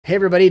Hey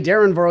everybody,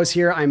 Darren Voros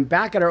here. I'm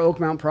back at our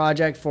Oakmount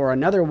project for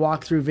another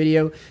walkthrough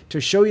video to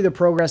show you the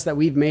progress that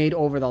we've made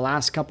over the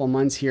last couple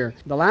months here.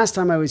 The last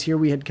time I was here,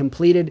 we had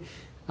completed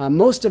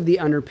most of the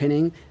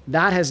underpinning.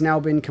 That has now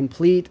been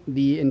complete.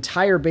 The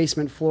entire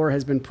basement floor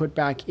has been put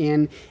back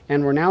in,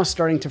 and we're now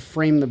starting to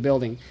frame the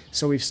building.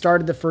 So we've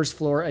started the first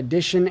floor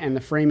addition and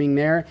the framing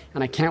there,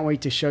 and I can't wait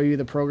to show you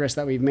the progress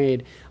that we've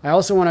made. I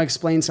also want to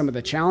explain some of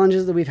the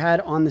challenges that we've had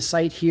on the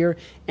site here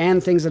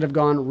and things that have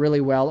gone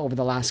really well over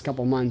the last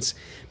couple months.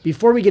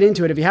 Before we get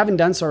into it, if you haven't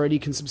done so already, you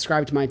can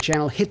subscribe to my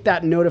channel, hit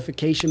that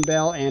notification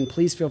bell, and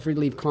please feel free to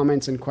leave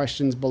comments and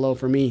questions below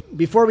for me.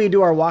 Before we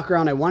do our walk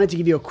around, I wanted to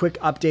give you a quick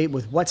update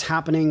with what's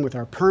happening with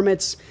our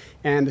permits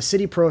and the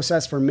city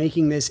process for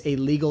making this a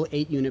legal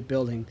 8-unit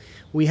building.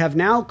 We have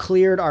now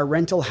cleared our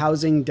rental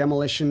housing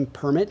demolition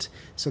permit,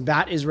 so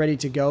that is ready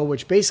to go,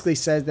 which basically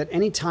says that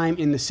anytime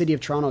in the city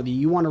of Toronto that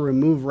you want to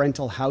remove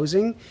rental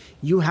housing,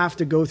 you have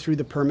to go through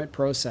the permit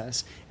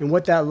process. And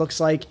what that looks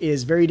like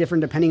is very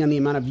different depending on the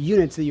amount of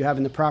units that you have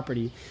in the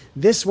property.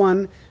 This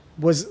one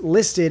was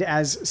listed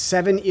as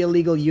 7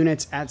 illegal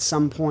units at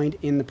some point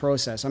in the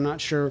process. I'm not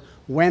sure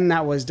when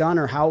that was done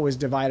or how it was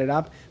divided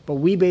up, but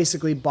we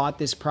basically bought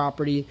this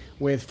property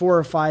with 4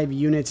 or 5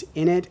 units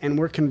in it, and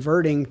we're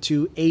converting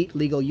to 8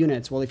 legal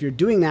units. Well, if you're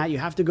doing that, you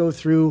have to go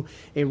through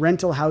a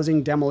rental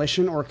housing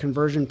demolition or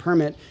conversion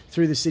permit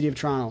through the City of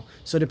Toronto.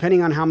 So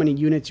depending on how many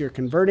units you're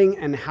converting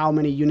and how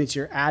many units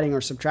you're adding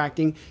or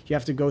subtracting, you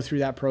have to go through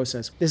that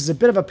process. This is a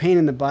bit of a pain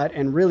in the butt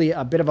and really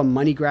a bit of a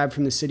money grab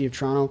from the City of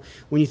Toronto.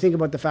 When you think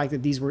about the fact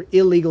that these were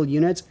illegal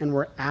units and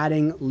we're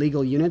adding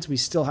legal units, we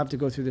still have to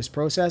go through this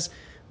process.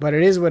 But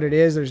it is what it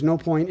is. There's no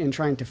point in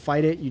trying to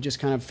fight it. You just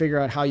kind of figure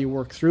out how you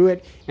work through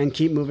it and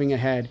keep moving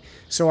ahead.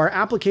 So our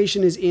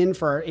application is in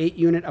for our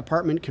 8-unit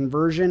apartment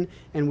conversion,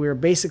 and we're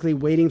basically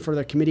waiting for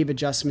the Committee of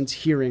Adjustments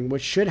hearing,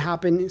 which should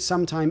happen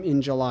sometime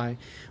in July.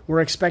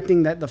 We're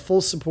expecting that the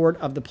full support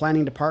of the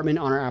planning department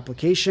on our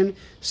application.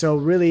 So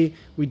really,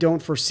 we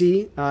don't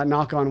foresee,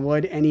 knock on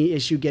wood, any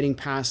issue getting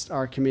past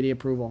our committee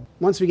approval.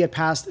 Once we get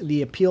past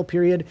the appeal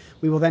period,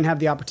 we will then have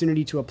the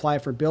opportunity to apply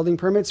for building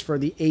permits for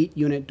the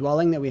 8-unit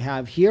dwelling that we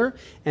have here,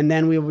 and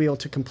then we will be able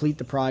to complete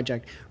the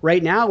project.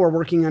 Right now, we're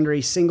working under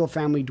a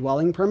single-family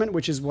dwelling permit,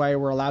 which is why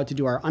we're allowed to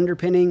do our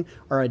underpinning,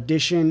 our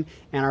addition,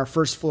 and our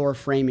first floor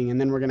framing,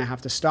 and then we're going to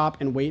have to stop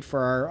and wait for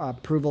our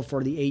approval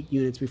for the 8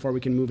 units before we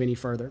can move any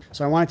further.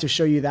 So I wanted to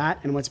show you that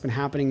and what's been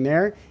happening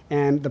there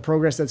and the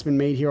progress that's been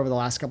made here over the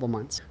last couple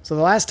months. So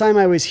the last time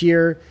I was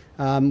here,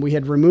 we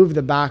had removed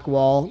the back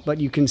wall, but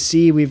you can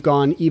see we've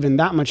gone even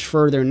that much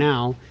further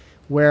now,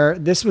 where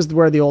this was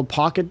where the old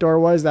pocket door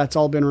was. That's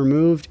all been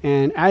removed,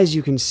 and as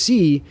you can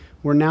see,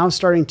 we're now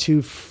starting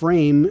to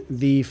frame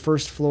the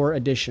first floor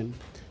addition.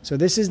 So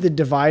this is the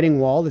dividing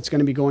wall that's going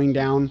to be going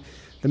down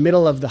the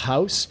middle of the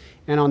house,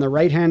 and on the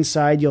right hand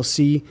side you'll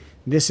see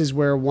this is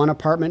where one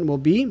apartment will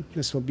be.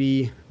 This will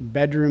be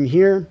bedroom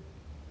here,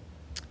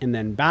 and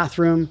then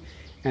bathroom,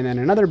 and then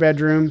another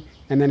bedroom,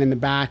 and then in the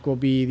back will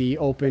be the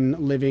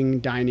open living,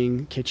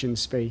 dining, kitchen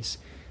space.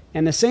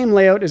 And the same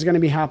layout is going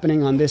to be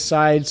happening on this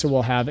side, so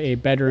we'll have a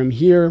bedroom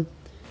here,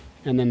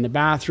 and then the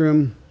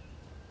bathroom.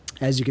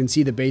 As you can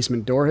see, the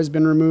basement door has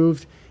been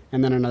removed,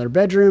 and then another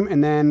bedroom,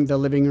 and then the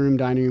living room,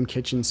 dining room,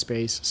 kitchen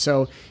space.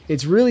 So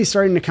it's really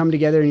starting to come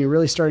together, and you're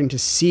really starting to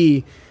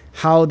see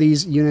how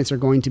these units are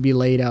going to be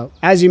laid out.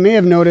 As you may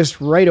have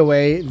noticed right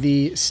away,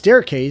 the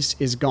staircase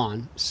is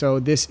gone. So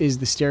this is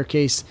the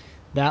staircase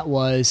that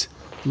was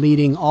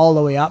leading all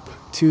the way up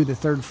to the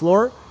 3rd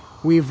floor.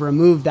 We've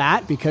removed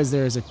that because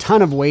there's a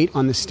ton of weight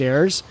on the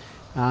stairs.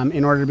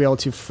 In order to be able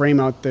to frame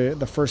out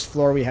the first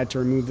floor, we had to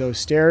remove those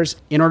stairs.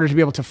 In order to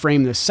be able to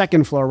frame the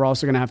 2nd floor, we're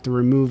also going to have to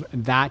remove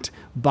that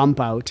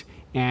bump out,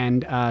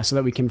 and so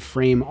that we can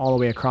frame all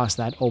the way across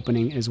that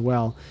opening as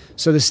well.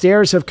 So the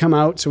stairs have come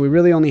out, so we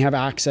really only have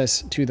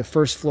access to the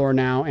 1st floor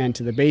now and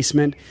to the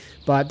basement,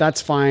 but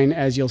that's fine.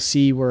 As you'll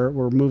see,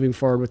 we're moving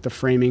forward with the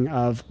framing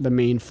of the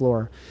main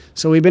floor.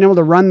 So we've been able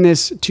to run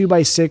this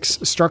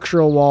 2x6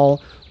 structural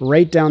wall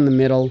right down the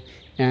middle,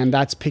 and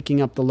that's picking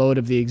up the load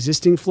of the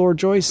existing floor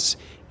joists.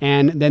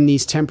 And then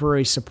these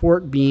temporary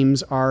support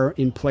beams are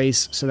in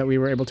place so that we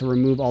were able to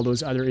remove all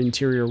those other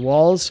interior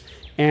walls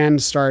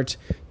and start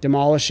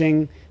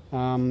demolishing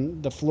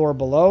the floor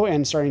below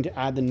and starting to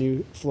add the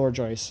new floor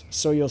joists.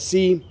 So you'll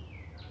see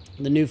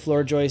the new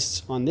floor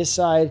joists on this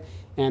side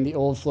and the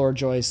old floor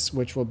joists,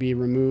 which will be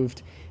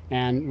removed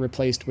and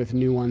replaced with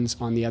new ones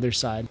on the other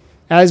side.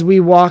 As we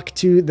walk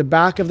to the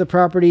back of the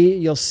property,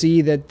 you'll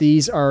see that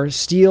these are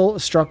steel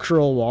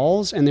structural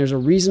walls, and there's a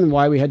reason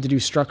why we had to do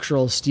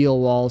structural steel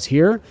walls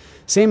here.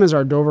 Same as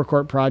our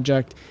Dovercourt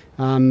project.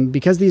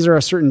 Because these are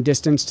a certain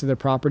distance to the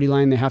property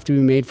line, they have to be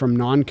made from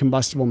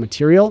non-combustible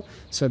material.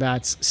 So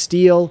that's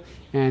steel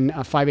and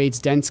a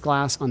 5/8 dense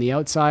glass on the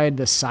outside.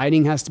 The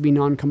siding has to be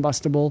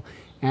non-combustible,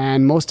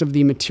 and most of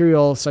the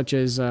material, such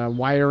as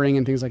wiring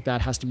and things like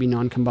that, has to be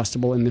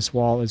non-combustible in this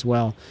wall as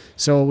well.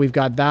 So we've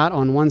got that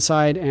on one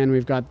side, and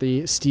we've got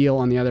the steel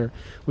on the other.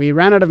 We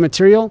ran out of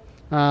material.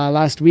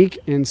 last week,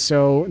 and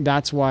so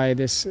that's why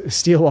this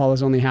steel wall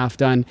is only half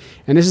done.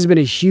 And this has been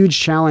a huge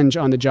challenge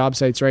on the job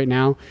sites right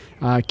now,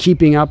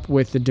 keeping up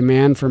with the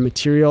demand for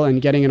material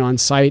and getting it on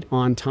site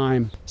on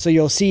time. So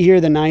you'll see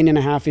here the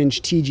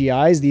 9.5-inch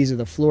TGIs. These are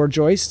the floor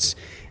joists,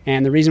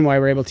 and the reason why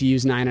we're able to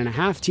use 9.5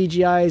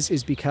 TGIs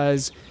is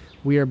because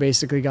we are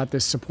basically got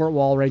this support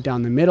wall right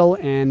down the middle,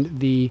 and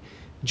the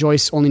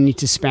joists only need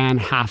to span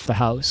half the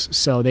house.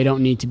 So they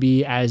don't need to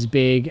be as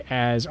big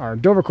as our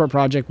Dovercourt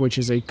project, which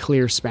is a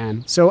clear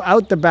span. So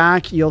out the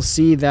back, you'll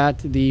see that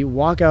the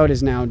walkout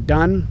is now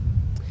done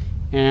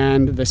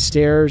and the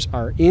stairs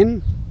are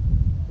in.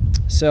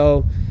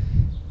 So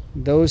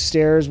those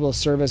stairs will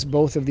service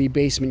both of the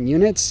basement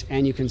units,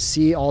 and you can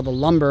see all the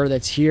lumber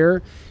that's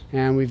here.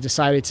 And we've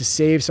decided to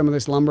save some of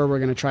this lumber. We're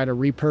going to try to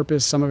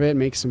repurpose some of it,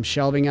 make some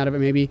shelving out of it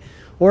maybe,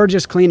 or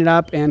just clean it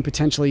up and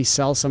potentially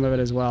sell some of it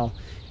as well.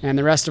 And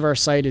the rest of our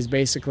site is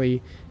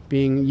basically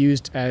being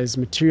used as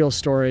material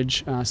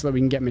storage so that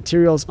we can get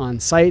materials on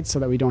site so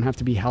that we don't have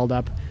to be held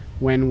up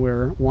when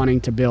we're wanting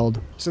to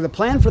build. So the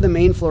plan for the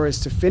main floor is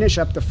to finish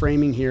up the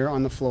framing here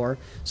on the floor.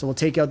 So we'll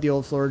take out the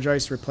old floor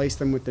joists, replace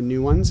them with the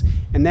new ones,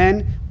 and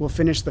then we'll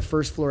finish the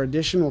first floor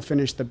addition, we'll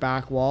finish the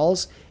back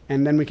walls,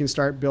 and then we can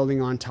start building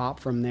on top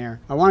from there.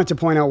 I wanted to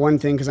point out one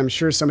thing because I'm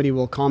sure somebody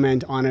will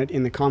comment on it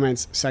in the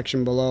comments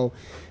section below,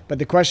 but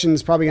the question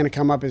is probably going to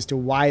come up as to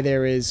why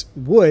there is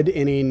wood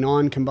in a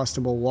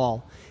non-combustible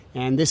wall.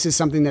 And this is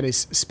something that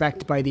is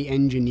spec'd by the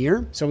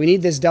engineer. So we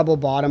need this double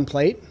bottom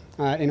plate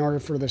in order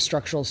for the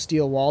structural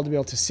steel wall to be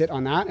able to sit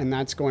on that, and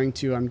that's going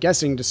to, I'm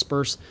guessing,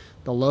 disperse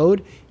the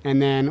load.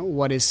 And then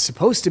what is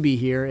supposed to be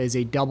here is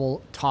a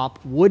double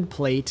top wood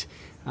plate.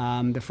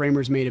 The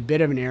framers made a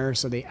bit of an error,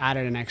 so they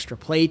added an extra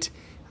plate,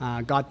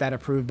 got that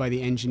approved by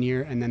the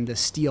engineer, and then the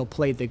steel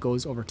plate that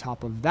goes over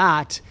top of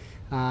that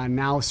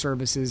now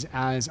services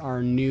as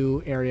our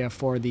new area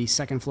for the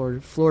second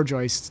floor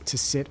joists to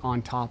sit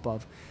on top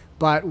of.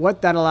 But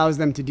what that allows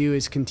them to do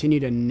is continue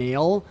to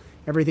nail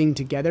everything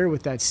together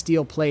with that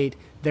steel plate.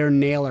 Their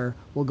nailer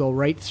will go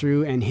right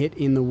through and hit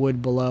in the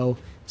wood below.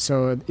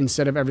 So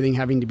instead of everything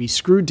having to be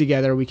screwed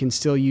together, we can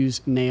still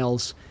use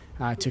nails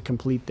to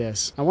complete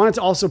this. I wanted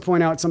to also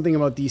point out something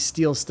about these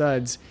steel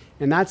studs,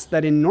 and that's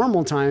that in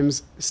normal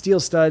times, steel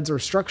studs or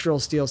structural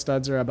steel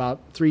studs are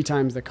about 3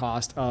 times the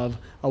cost of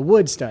a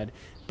wood stud.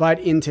 But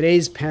in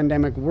today's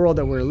pandemic world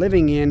that we're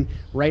living in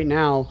right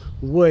now,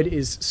 wood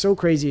is so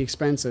crazy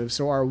expensive.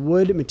 So our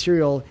wood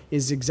material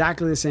is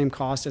exactly the same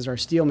cost as our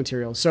steel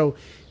material. So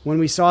when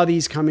we saw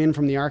these come in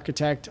from the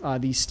architect,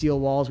 these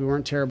steel walls, we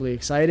weren't terribly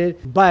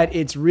excited, but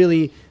it's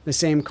really the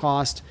same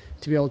cost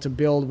to be able to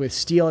build with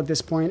steel at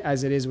this point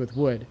as it is with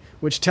wood,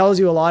 which tells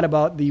you a lot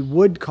about the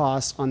wood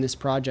costs on this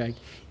project.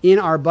 In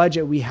our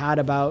budget, we had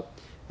about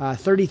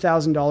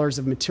 $30,000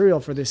 of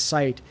material for this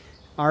site.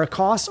 Our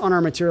costs on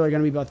our material are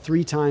going to be about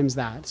 3 times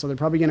that. So they're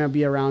probably going to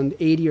be around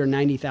 $80,000 or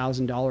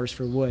 $90,000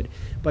 for wood.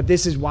 But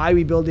this is why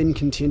we build in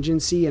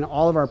contingency in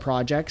all of our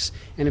projects.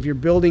 And if you're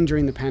building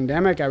during the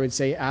pandemic, I would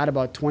say add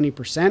about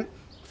 20%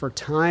 for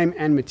time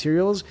and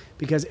materials,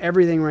 because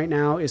everything right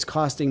now is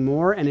costing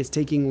more and it's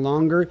taking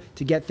longer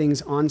to get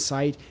things on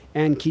site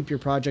and keep your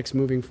projects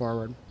moving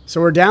forward.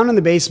 So we're down in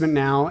the basement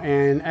now,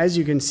 and as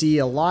you can see,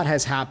 a lot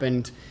has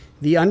happened.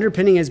 The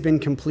underpinning has been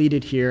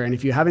completed here, and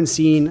if you haven't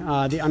seen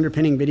the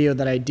underpinning video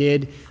that I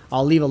did,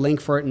 I'll leave a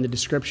link for it in the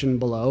description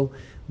below.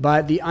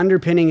 But the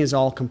underpinning is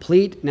all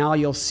complete. Now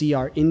you'll see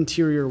our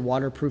interior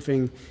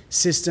waterproofing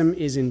system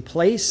is in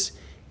place,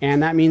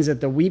 and that means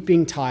that the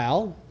weeping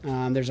tile,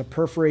 there's a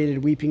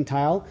perforated weeping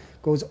tile,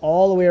 goes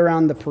all the way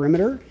around the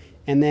perimeter,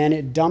 and then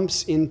it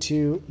dumps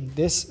into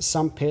this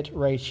sump pit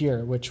right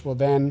here, which will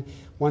then,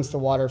 once the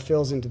water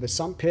fills into the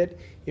sump pit,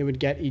 it would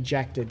get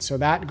ejected. So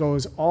that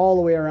goes all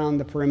the way around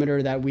the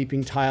perimeter, that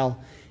weeping tile,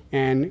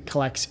 and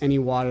collects any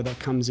water that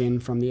comes in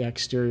from the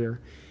exterior.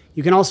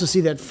 You can also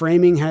see that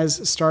framing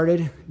has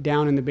started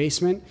down in the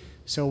basement.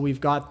 So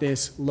we've got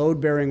this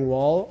load-bearing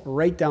wall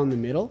right down the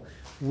middle,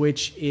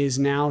 which is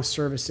now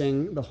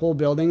servicing the whole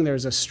building.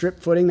 There's a strip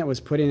footing that was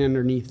put in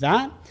underneath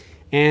that.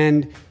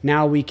 And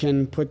now we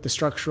can put the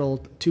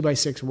structural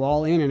 2x6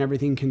 wall in, and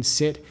everything can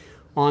sit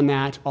on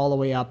that all the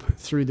way up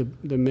through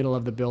the middle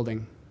of the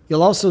building.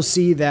 You'll also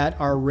see that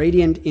our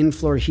radiant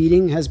in-floor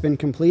heating has been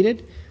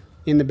completed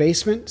in the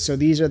basement. So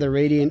these are the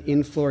radiant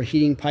in-floor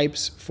heating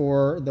pipes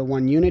for the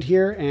one unit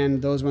here,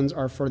 and those ones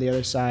are for the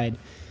other side.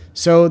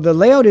 So the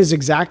layout is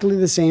exactly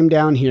the same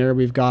down here.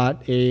 We've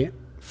got a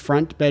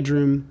front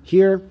bedroom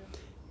here,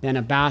 then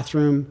a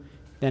bathroom,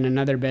 then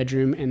another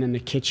bedroom, and then the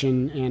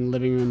kitchen and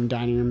living room,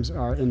 dining rooms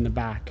are in the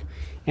back.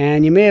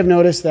 And you may have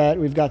noticed that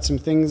we've got some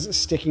things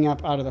sticking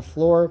up out of the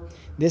floor.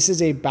 This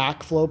is a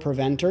backflow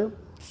preventer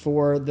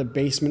for the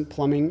basement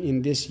plumbing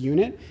in this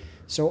unit.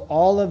 So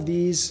all of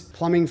these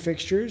plumbing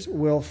fixtures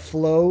will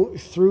flow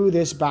through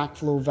this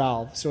backflow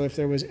valve. So if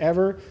there was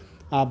ever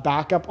a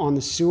backup on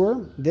the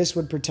sewer, this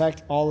would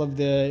protect all of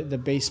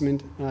the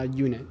basement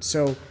unit.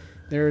 So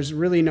there's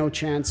really no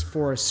chance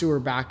for a sewer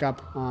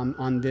backup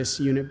on this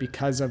unit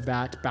because of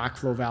that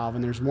backflow valve.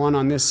 And there's one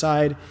on this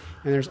side,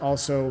 and there's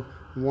also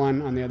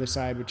one on the other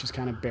side, which is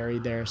kind of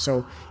buried there.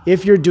 So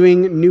if you're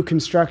doing new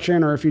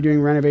construction or if you're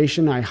doing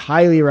renovation, I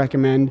highly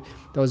recommend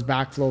those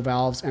backflow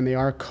valves, and they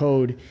are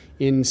code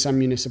in some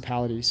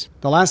municipalities.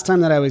 The last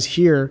time that I was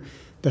here,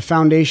 the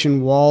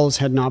foundation walls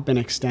had not been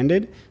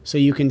extended. So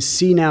you can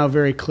see now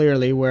very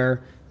clearly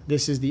where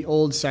this is the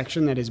old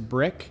section that is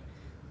brick.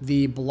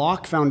 The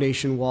block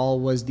foundation wall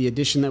was the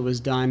addition that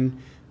was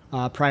done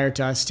prior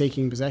to us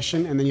taking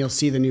possession. And then you'll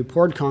see the new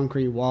poured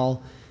concrete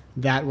wall.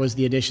 That was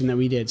the addition that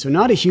we did. So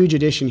not a huge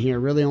addition here,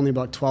 really only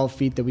about 12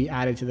 feet that we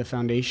added to the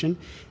foundation.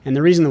 And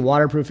the reason the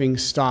waterproofing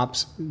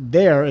stops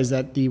there is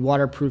that the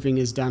waterproofing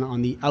is done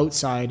on the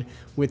outside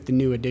with the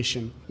new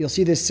addition. You'll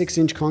see this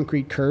 6-inch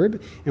concrete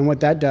curb, and what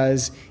that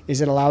does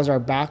is it allows our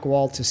back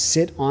wall to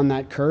sit on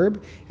that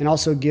curb and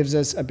also gives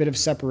us a bit of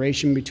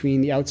separation between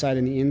the outside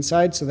and the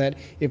inside, so that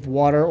if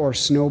water or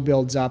snow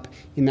builds up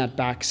in that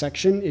back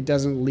section, it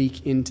doesn't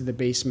leak into the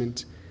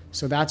basement.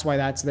 So that's why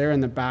that's there,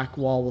 and the back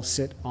wall will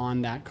sit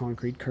on that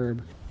concrete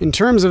curb. In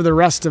terms of the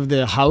rest of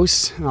the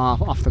house,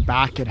 off the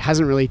back, it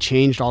hasn't really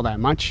changed all that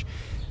much.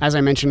 As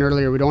I mentioned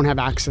earlier, we don't have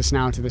access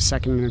now to the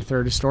second and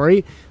third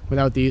story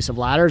without the use of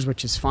ladders,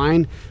 which is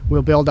fine.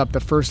 We'll build up the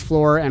first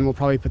floor and we'll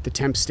probably put the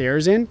temp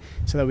stairs in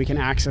so that we can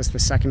access the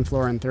second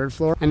floor and third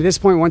floor. And at this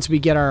point, once we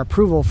get our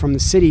approval from the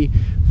city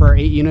for our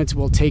 8 units,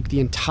 we'll take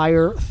the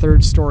entire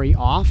third story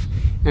off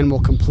and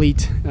we'll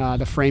complete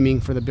the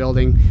framing for the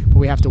building, but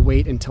we have to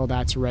wait until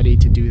that's ready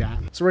to do that.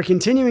 So we're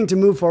continuing to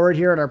move forward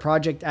here at our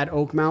project at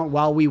Oakmount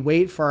while we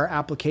wait for our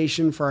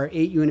application for our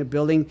 8-unit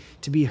building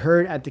to be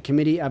heard at the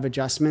Committee of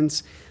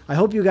Adjustments. I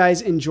hope you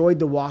guys enjoyed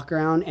the walk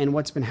around and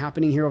what's been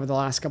happening here over the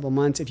last couple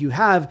months. If you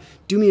have,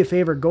 do me a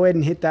favor, go ahead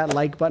and hit that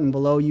like button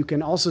below. You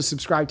can also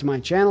subscribe to my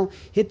channel,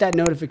 hit that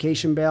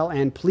notification bell,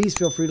 and please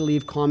feel free to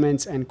leave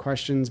comments and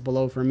questions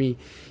below for me.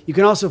 You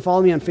can also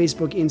follow me on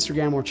Facebook,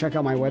 Instagram, or check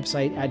out my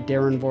website at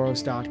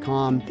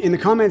darrenvoros.com. In the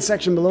comments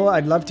section below,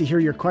 I'd love to hear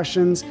your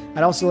questions.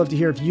 I'd also love to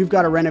hear if you've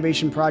got a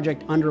renovation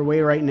project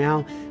underway right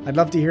now. I'd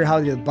love to hear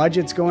how the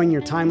budget's going,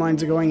 your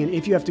timelines are going, and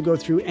if you have to go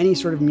through any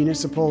sort of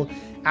municipal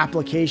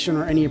application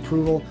or any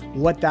approval,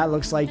 what that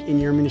looks like in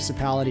your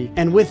municipality.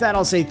 And with that,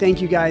 I'll say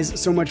thank you guys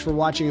so much for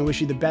watching. I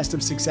wish you the best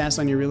of success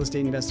on your real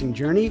estate investing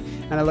journey,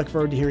 and I look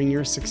forward to hearing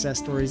your success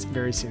stories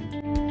very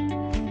soon.